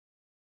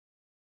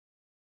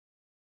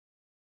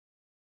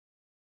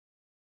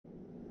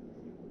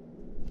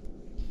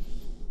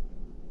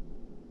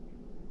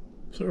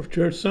Surf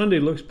Church Sunday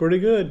looks pretty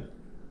good.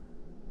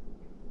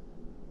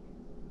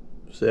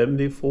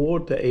 74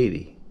 to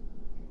 80.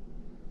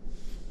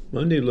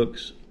 Monday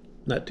looks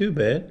not too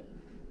bad.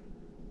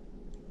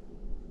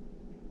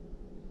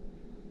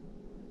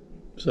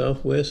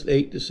 Southwest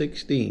 8 to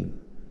 16.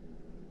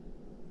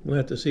 We'll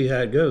have to see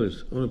how it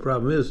goes. Only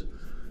problem is,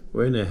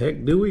 where in the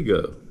heck do we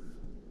go?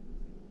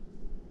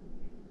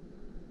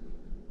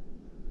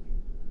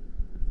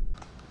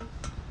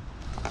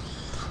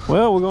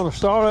 Well, we're going to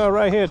start out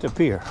right here at the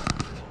pier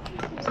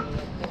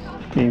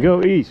and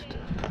go east.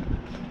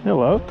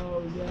 Hello.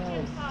 Oh,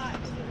 yes.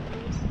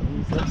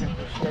 He's looking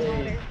for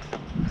shade.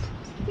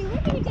 See,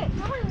 we're going to get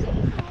going and get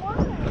you some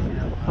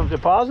water. Some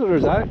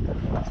depositors, eh?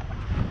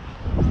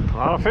 A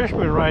lot of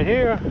fishermen right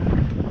here.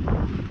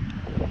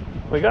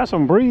 We got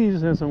some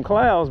breeze and some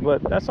clouds,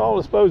 but that's all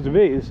it's supposed to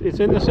be. It's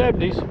in the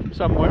 70s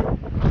somewhere,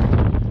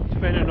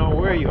 depending on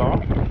where you are.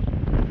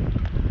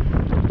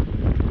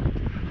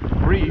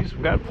 Breeze,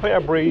 we got a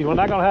fair breeze. We're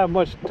not going to have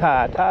much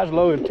tide. Tide's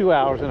low in 2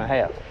 hours and a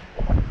half.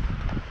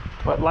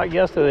 But like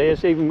yesterday,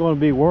 it's even going to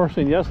be worse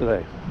than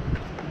yesterday,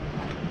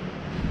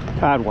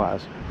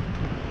 tide-wise.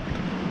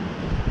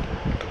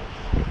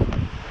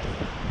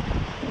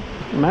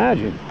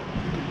 Imagine.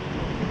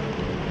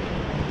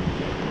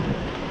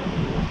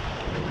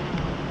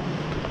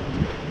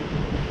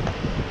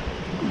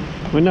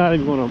 We're not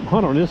even going to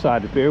hunt on this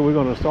side of the pier. We're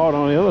going to start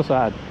on the other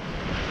side.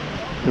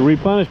 The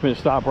replenishment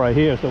stop right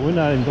here, so we're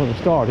not even going to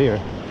start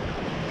here.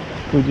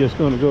 We're just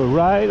going to go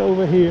right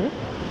over here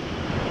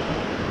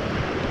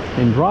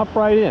and drop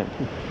right in.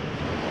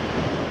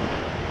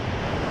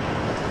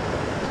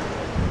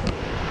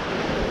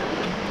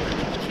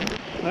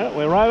 Well,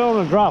 we're right on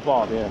the drop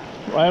off here.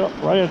 Right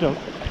at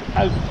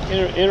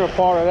the inner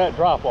part of that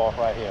drop off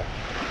right here.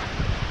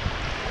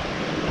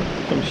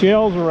 Some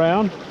shells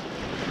around.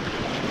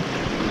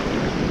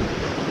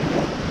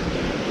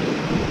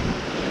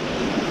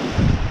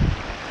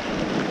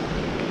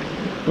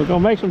 We're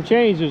going to make some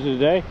changes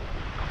today.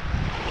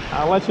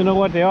 I'll let you know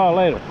what they are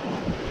later.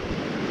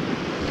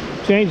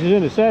 Changes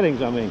in the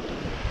settings, I mean.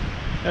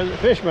 There's a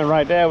fisherman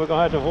right there. We're going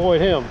to have to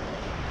avoid him.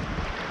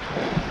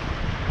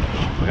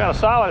 We got a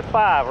solid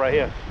 5 right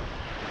here.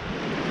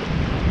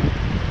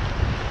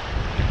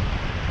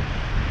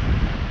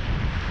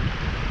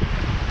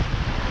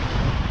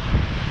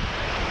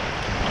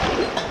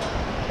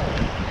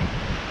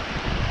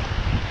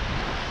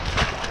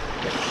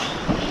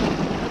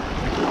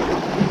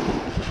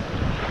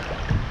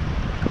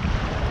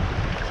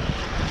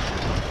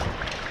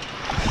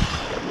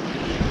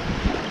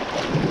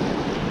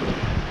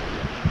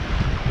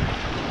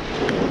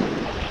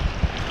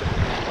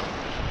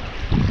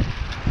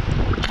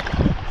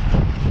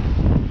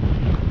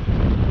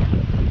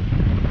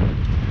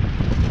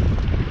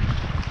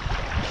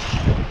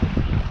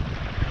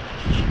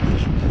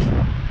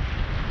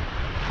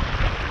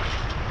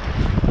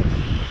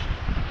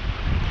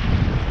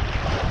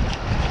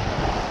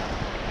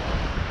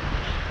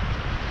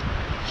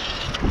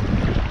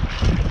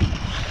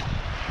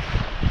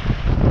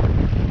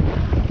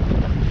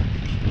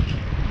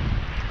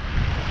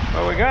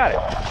 Got it.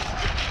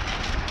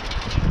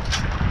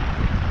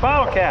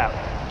 Bottle cap.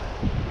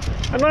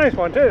 A nice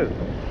one too.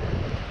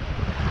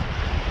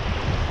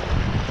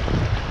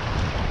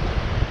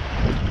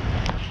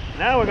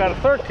 Now we got a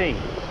 13.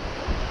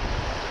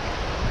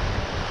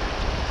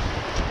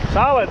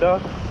 Solid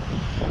though.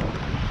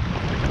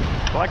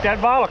 Like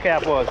that bottle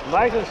cap was.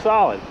 Nice and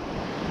solid.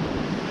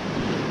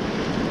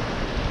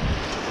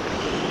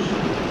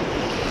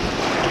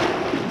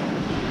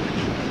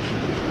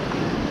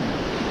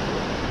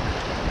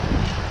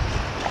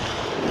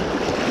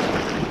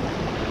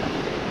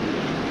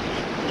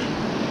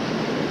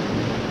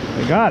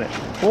 Got it.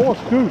 4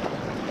 scoops.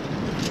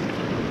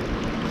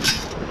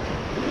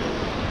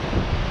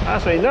 I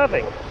see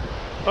nothing.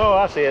 Oh,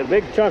 I see a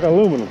big chunk of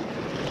aluminum.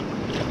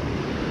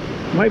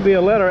 Might be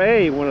a letter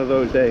A one of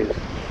those days.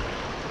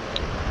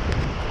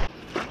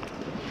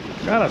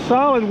 Got a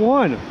solid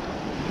 1.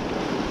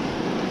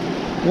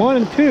 1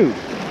 and 2.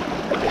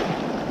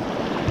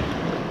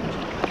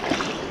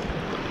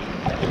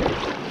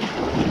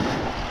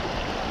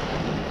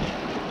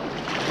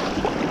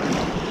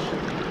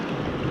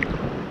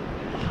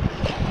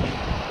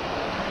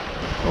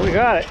 We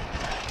got it.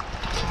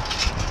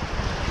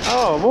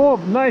 Oh, more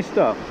nice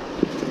stuff.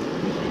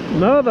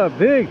 Another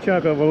big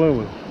chunk of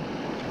aluminum.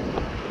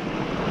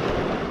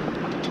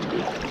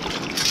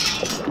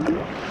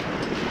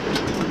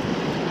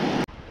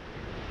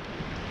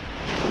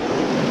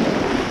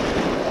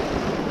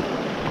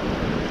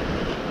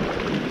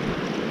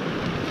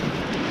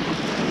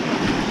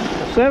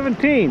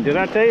 $17. Did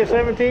I tell you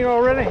 17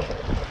 already?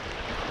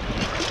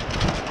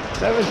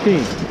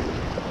 17.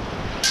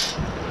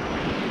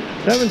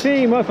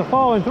 17 must have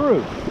fallen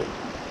through.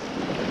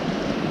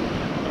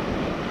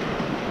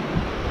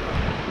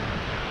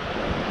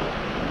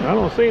 I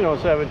don't see no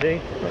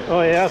 17.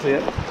 Oh yeah, I see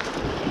it.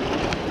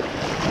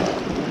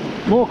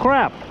 More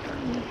crap.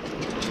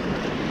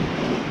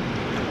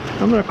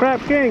 I'm the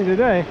crap king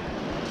today.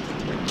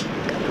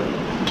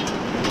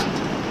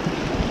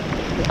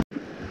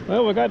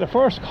 Well, we got the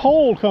first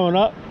hole coming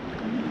up.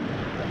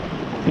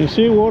 You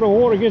see where the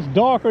water gets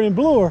darker and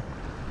bluer.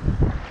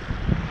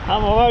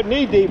 I'm about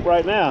knee deep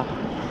right now.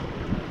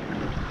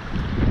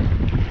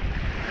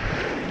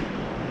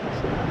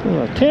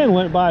 10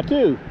 went by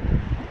too.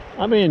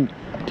 I mean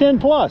 10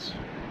 plus.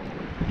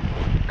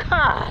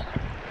 God.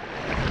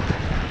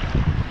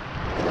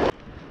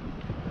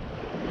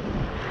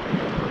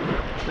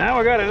 Now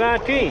we got a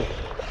 19.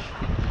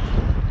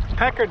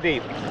 Pecker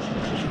deep.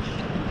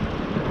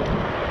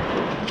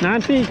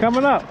 19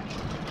 coming up.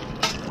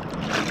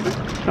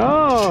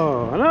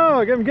 Oh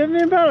no, getting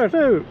even better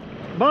too.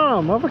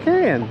 Bottom of a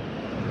can.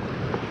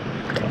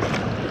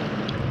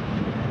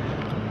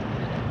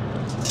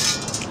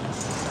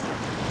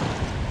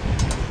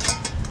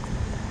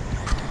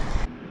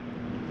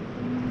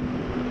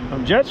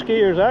 Some jet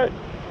skiers out.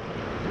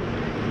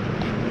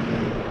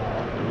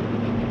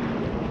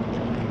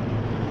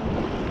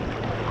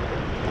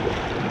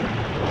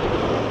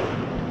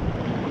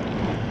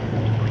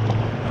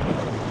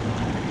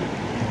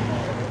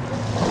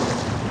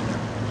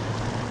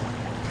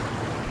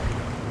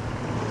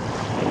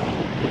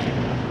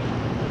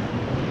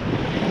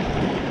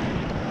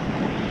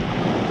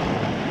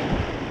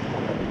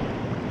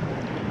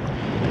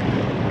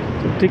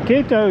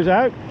 Taquitos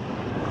out.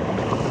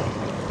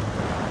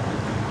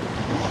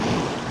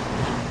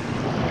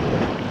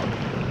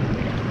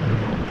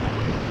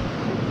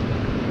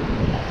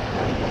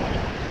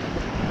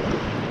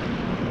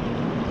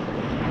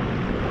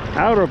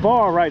 Outer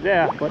bar right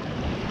there, but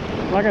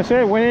like I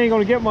said, we ain't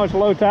gonna get much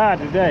low tide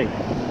today.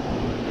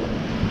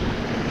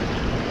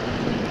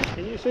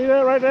 Can you see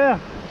that right there?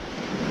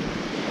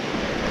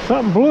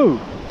 Something blue.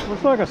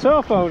 Looks like a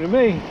cell phone to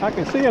me. I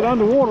can see it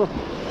underwater.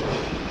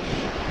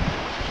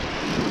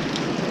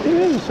 It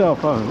is a cell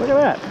phone. Look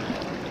at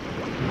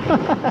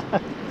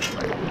that.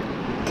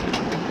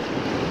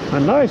 A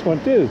nice one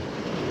too.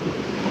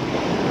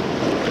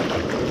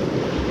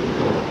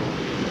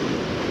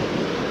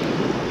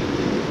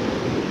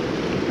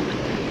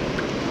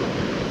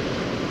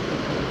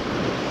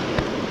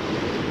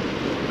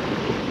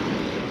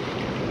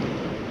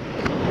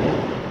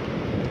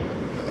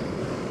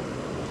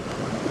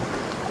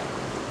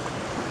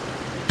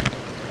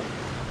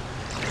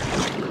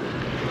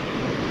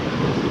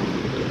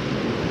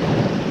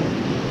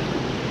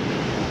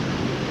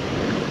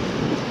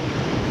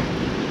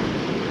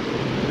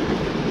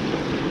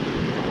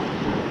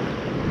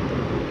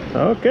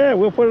 Okay,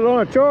 we'll put it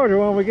on a charger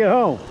when we get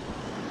home.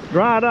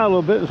 Dry it out a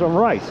little bit in some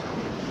rice.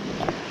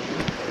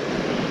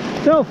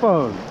 Cell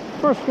phone,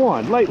 first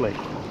one lately.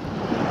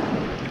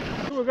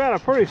 We've got a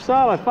pretty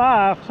solid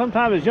 5.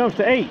 Sometimes it jumps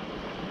to 8.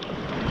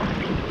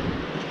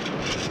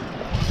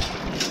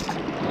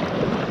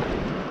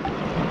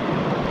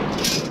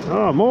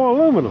 Oh, more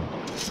aluminum.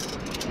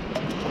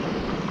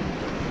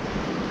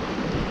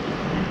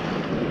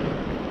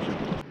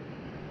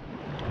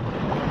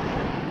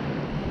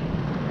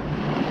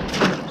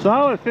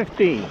 Solid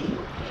 15.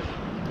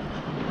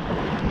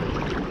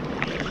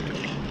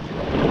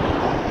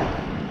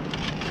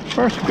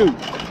 First scoop.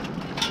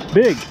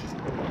 Big.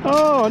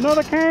 Oh,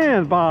 another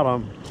can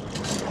bottom.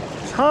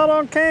 It's hot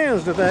on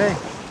cans today.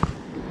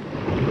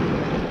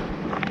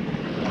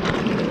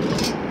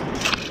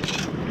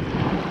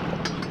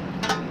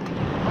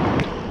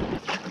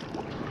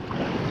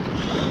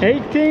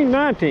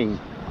 $18.19.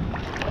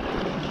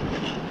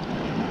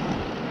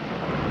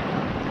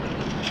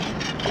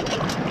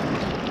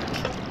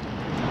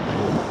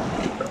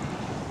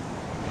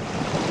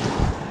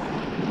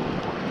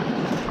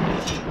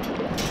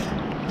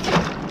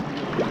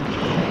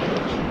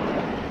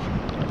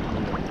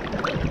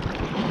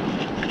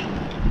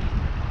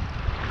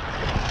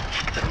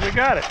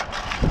 Got it.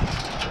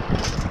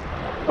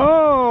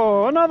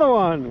 Oh, another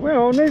one. We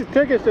don't need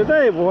tickets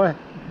today, boy.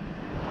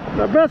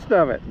 The best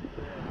of it.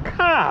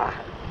 God,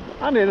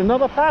 I need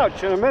another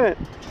pouch in a minute.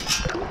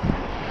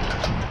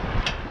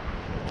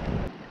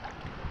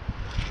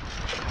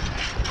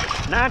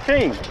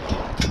 $19.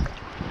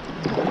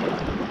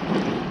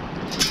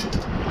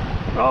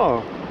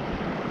 Oh.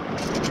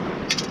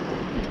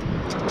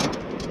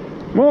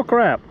 More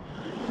crap.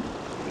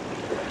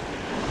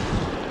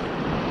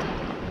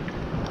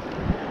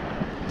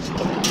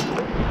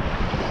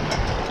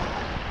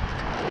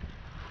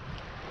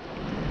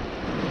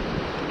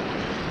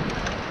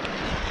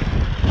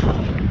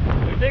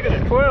 Digging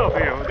at 12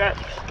 here. We got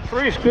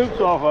 3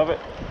 scoops off of it.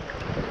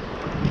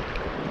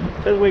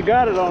 Says we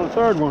got it on the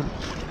 3rd one.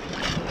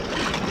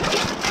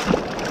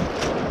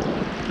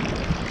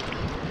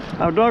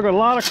 I've dug a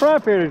lot of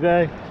crap here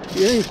today.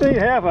 You didn't see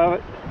half of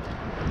it.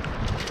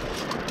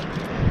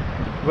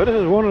 But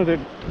this is one of the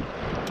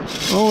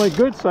only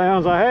good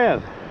sounds I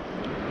had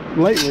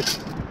lately.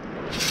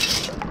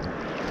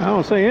 I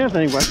don't see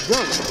anything but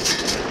junk.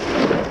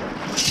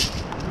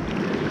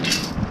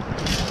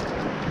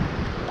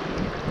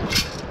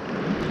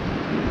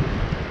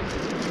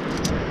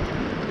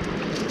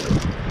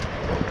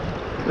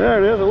 There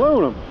it is,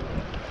 aluminum.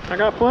 I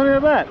got plenty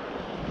of that.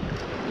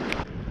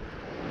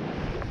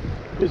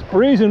 It's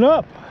breezing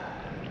up.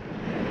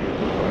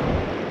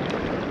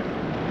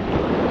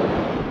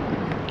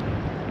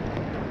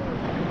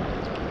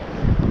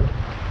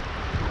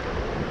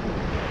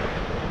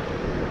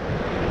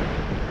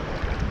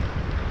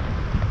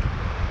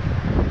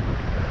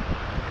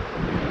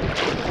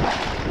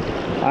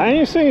 I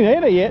ain't seen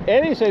Eddie yet.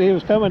 Eddie said he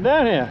was coming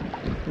down here.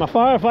 My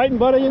firefighting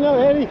buddy, you know,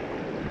 Eddie.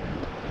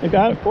 The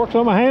guy that works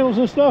on my handles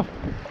and stuff.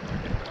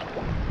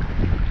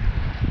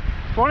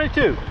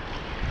 22.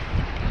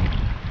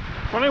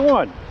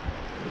 21.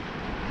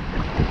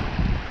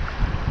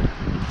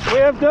 We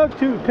have dug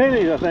 2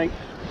 pennies, I think.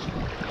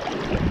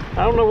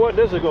 I don't know what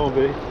this is going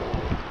to be.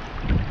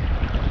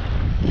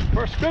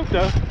 First scoop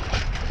though.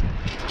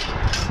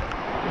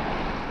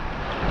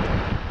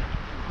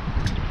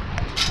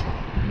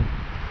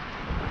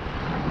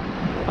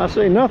 I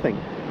see nothing.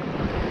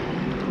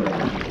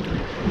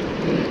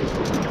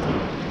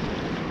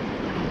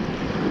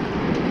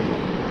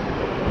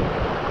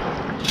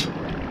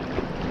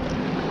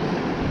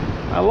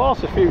 I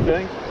lost a few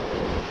things.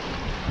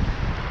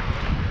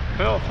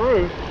 Fell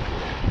through.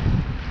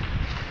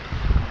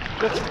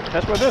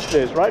 That's what this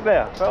is, right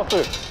there. Fell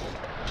through.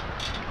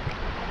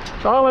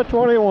 Solid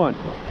 21.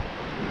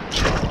 Let's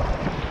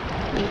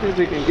see if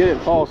we can get it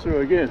fall through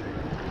again.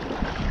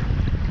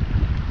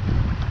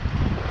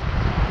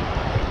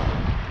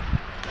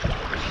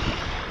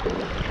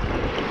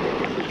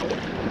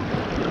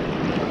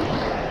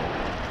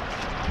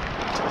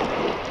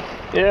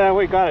 Yeah,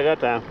 we got it that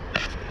time.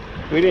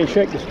 We didn't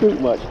shake the scoop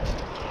much.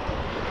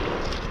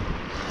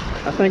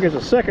 I think it's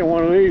the second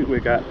one of these we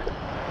got.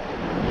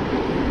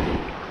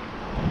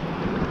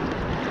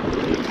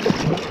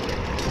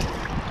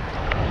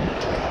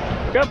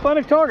 Got plenty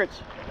of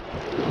targets.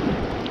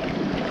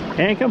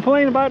 Can't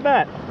complain about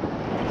that.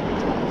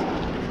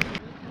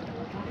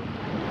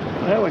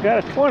 Well, we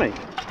got a 20.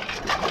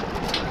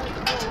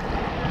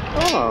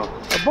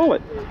 Oh, a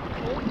bullet.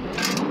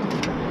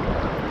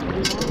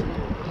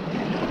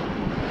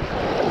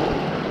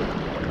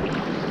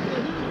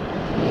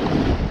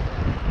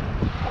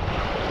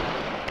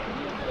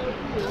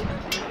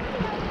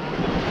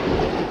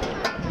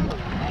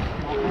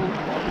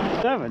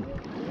 Seven.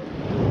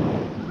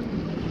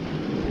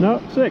 No,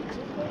 6.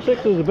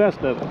 6 is the best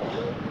of it.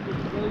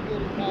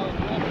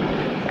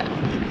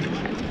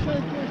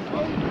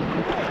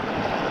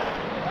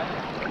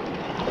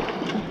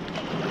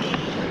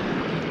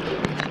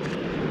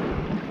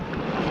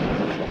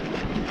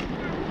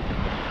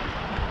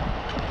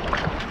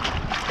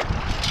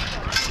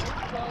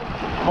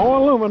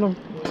 All aluminum.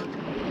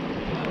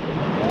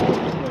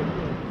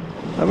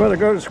 I better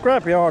go to the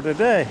scrapyard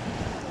today.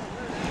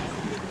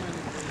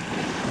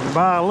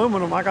 Buy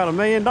aluminum, I got $1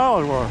 million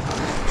worth.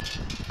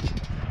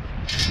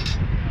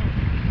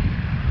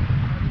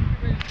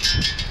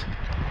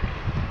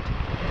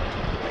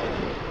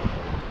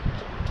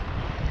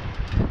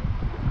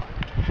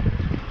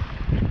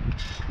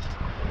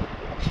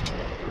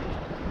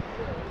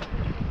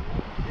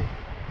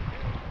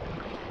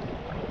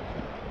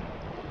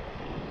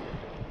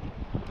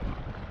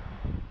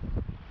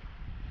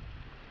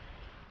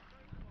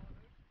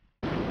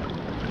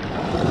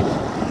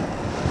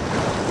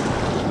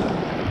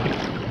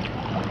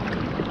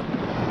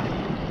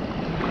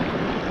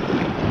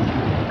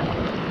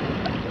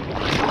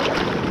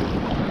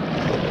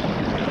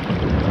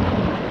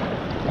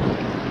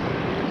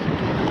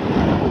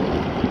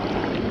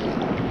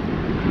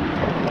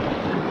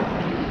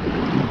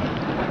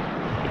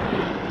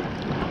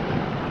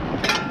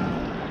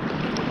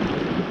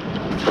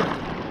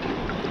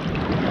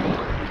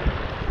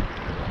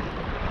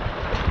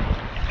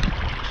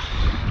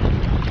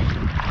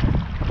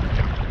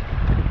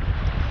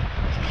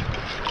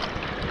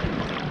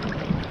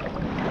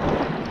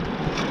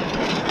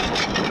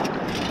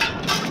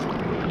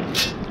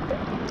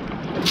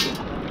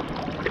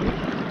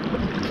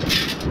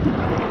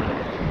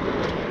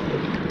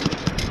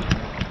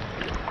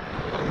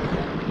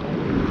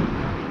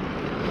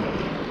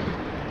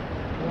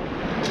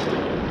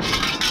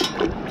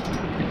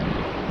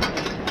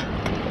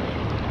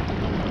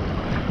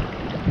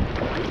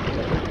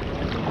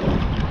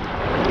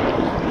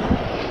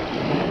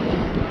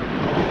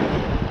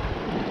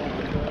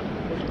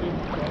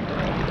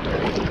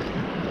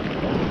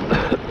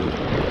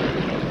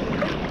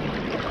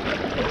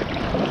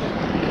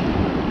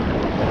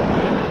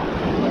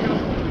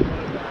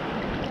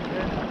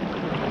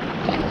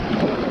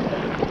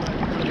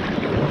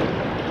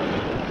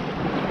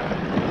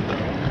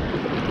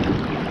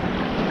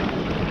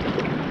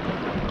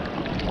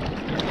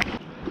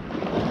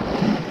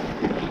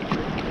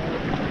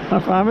 I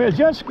found me a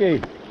jet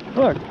ski.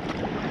 Look.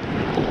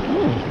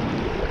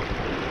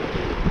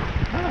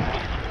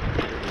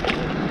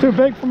 Too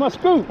big for my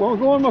scoop. Won't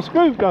go in my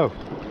scoop though.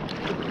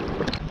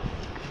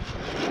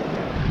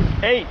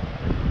 8.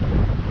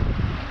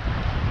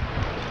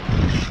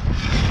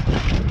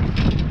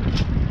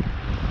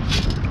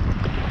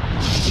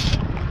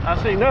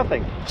 I see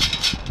nothing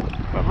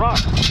but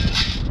rocks.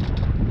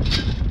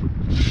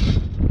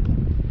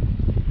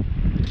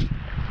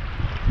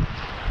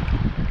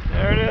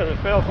 There it is. It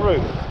fell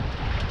through.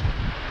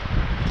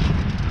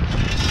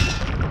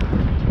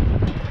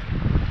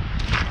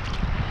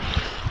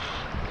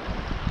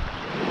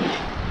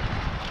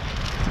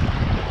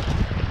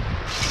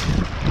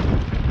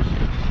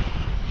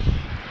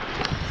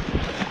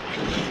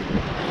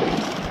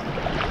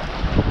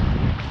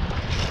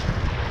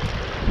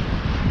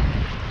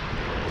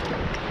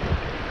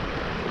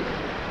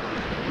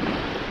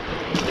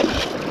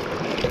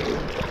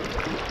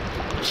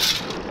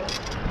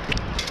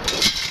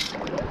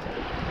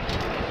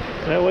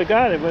 Well, we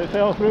got it, but it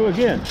fell through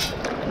again.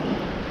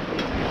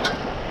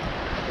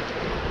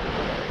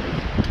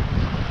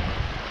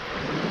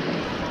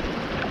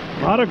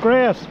 A lot of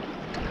grass.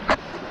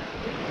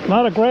 A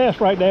lot of grass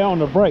right there on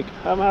the brake.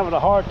 I'm having a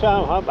hard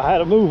time. I had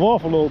to move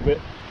off a little bit.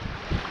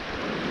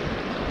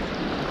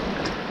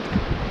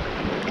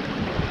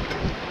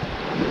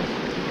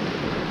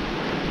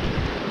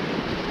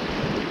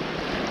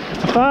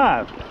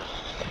 Five.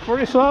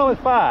 Pretty solid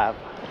 5.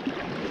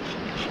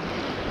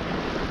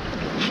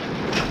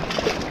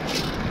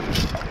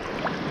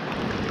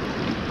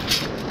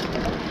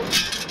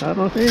 I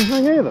don't see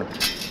anything either.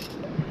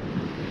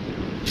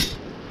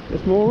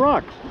 Just more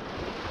rocks.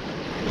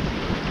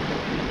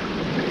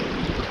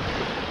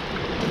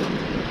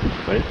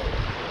 But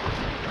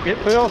it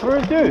fell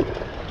through too.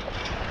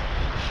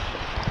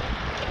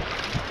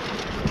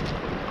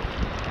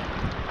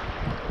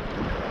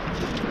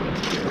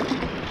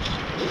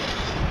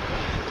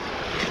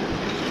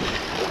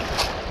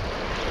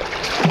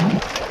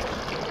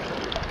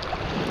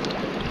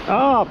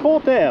 Ah,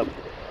 pull tab.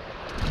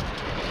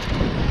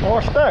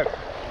 Or stuck.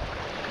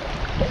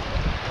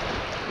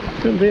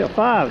 Couldn't be a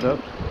 5 though.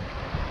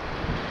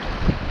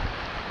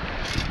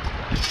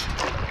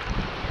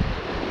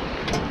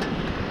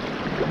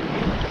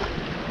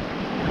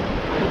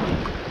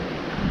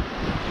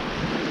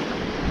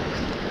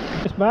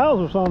 This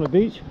Baldor's on the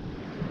beach.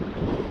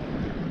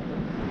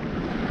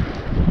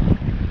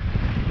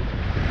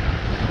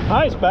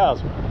 Nice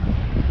Baldor.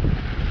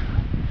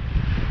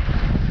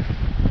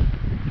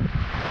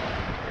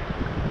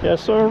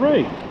 Yes,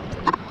 sirree.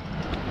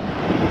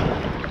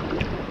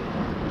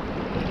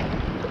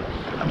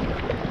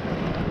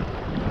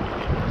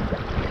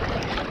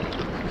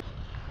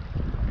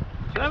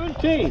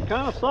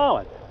 Kind of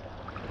solid.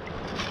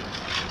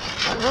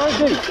 Not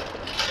very deep.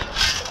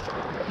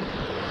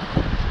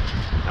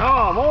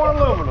 Oh, more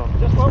aluminum.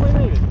 Just what we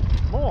needed.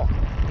 More.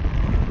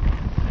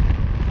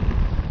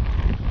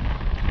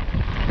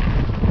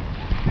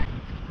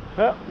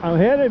 Well, I'm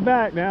headed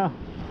back now.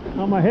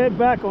 I'm gonna head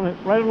back on it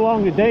right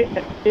along the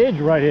edge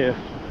right here.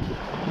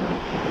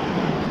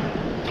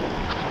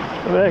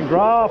 So then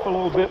draw off a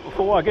little bit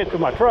before I get to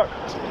my truck.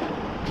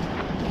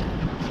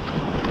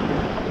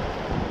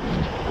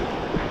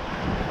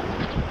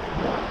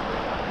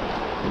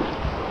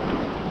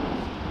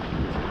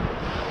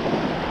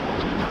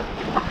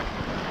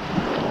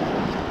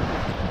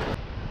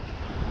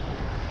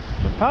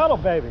 Paddle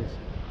babies.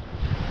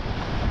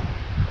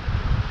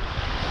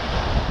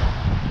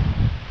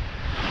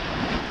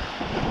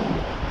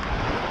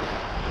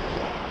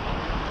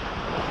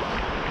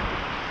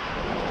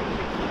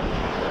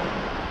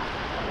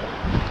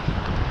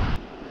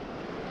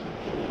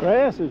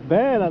 Grass is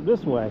bad up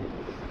this way.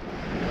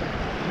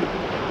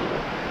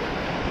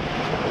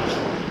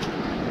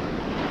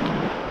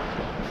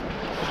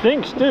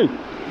 Stinks too.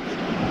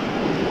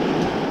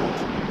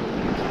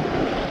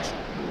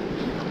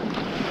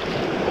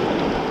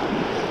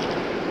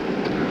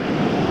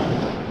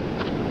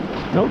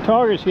 No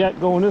targets yet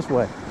going this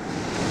way.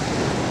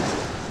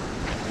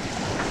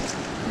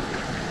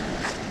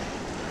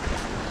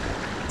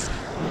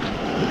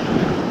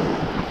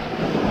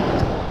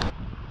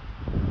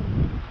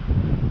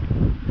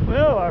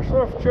 Well, our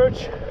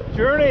SurfChurch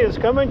journey is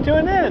coming to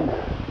an end.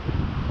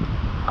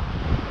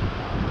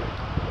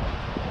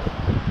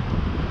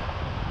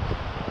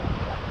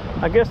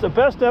 I guess the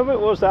best of it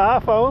was the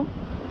iPhone.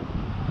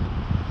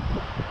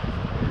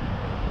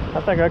 I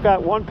think I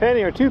got 1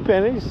 penny or 2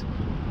 pennies.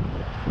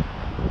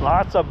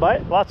 Lots of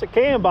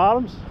can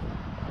bottoms.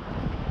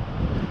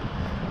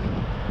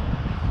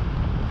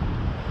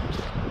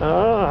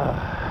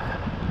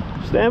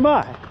 Stand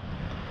by.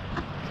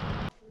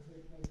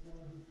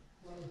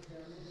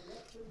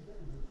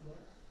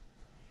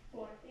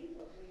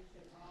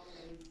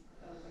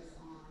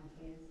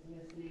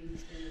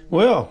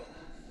 Well,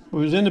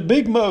 we was in the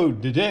big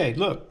mode today.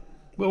 Look,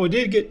 well, we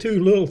did get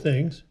 2 little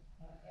things.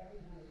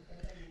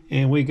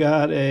 And we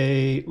got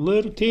a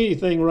little teeny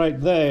thing right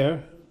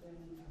there.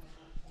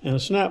 And a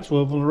snap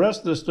swivel. The rest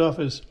of the stuff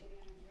is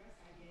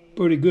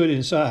pretty good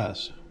in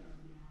size.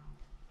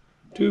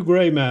 2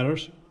 gray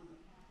matters.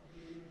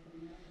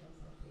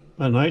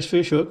 A nice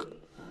fish hook.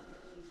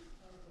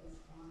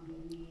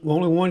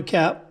 Only 1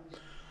 cap,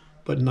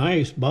 but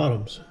nice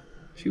bottoms.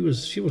 She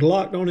was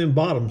locked on in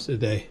bottoms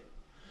today.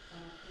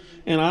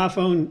 And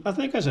iPhone, I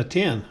think that's a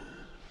 10.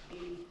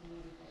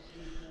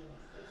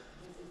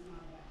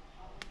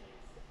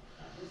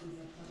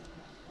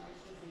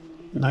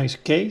 Nice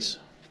case.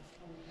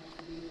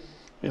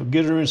 We'll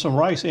get her in some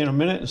rice in a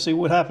minute and see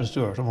what happens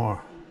to her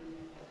tomorrow.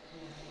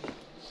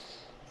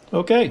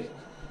 Okay,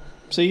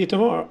 see you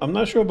tomorrow. I'm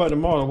not sure about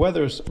tomorrow. The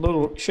weather is a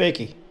little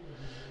shaky.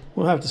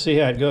 We'll have to see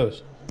how it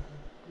goes.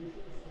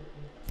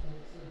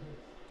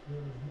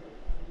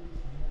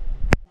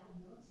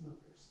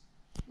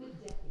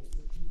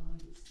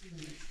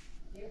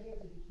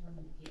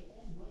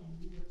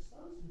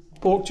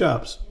 Pork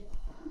chops.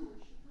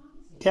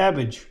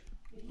 Cabbage.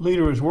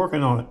 Leader is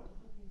working on it.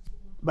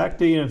 Back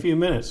to you in a few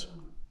minutes.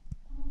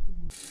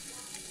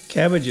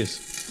 Cabbages.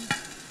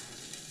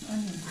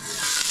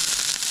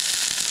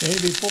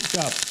 Baby pork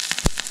chop.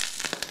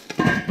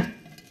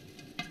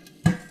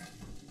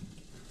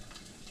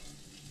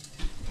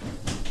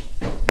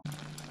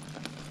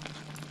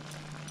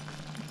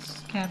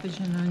 It's cabbage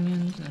and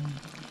onions and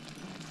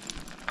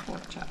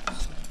pork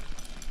chops.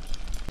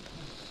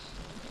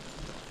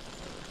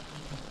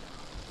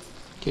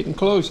 Getting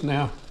close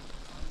now.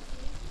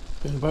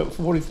 Been about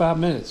 45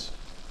 minutes.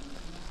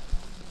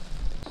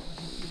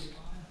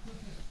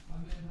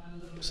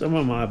 Some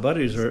of my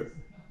buddies are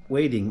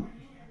waiting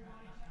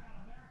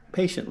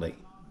patiently.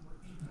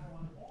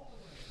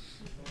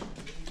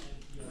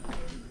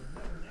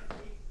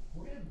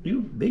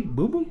 You big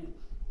boo-boo?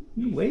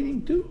 You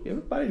waiting too?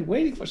 Everybody's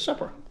waiting for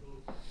supper.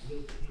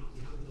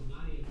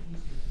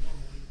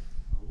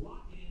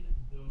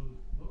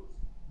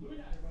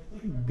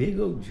 Big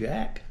old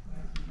Jack.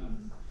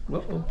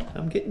 Uh-oh,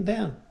 I'm getting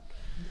down.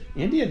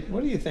 Indian,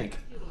 what do you think?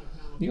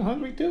 You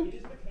hungry too?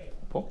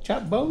 Pork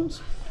chop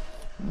bones?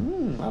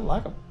 I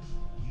like them.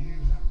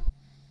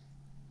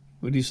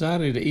 We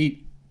decided to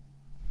eat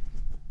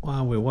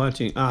while we're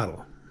watching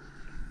Idle.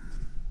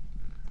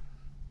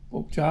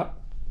 Pork chop,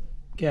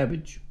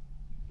 cabbage,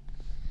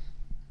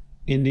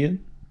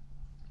 Indian,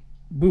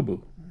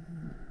 boo-boo.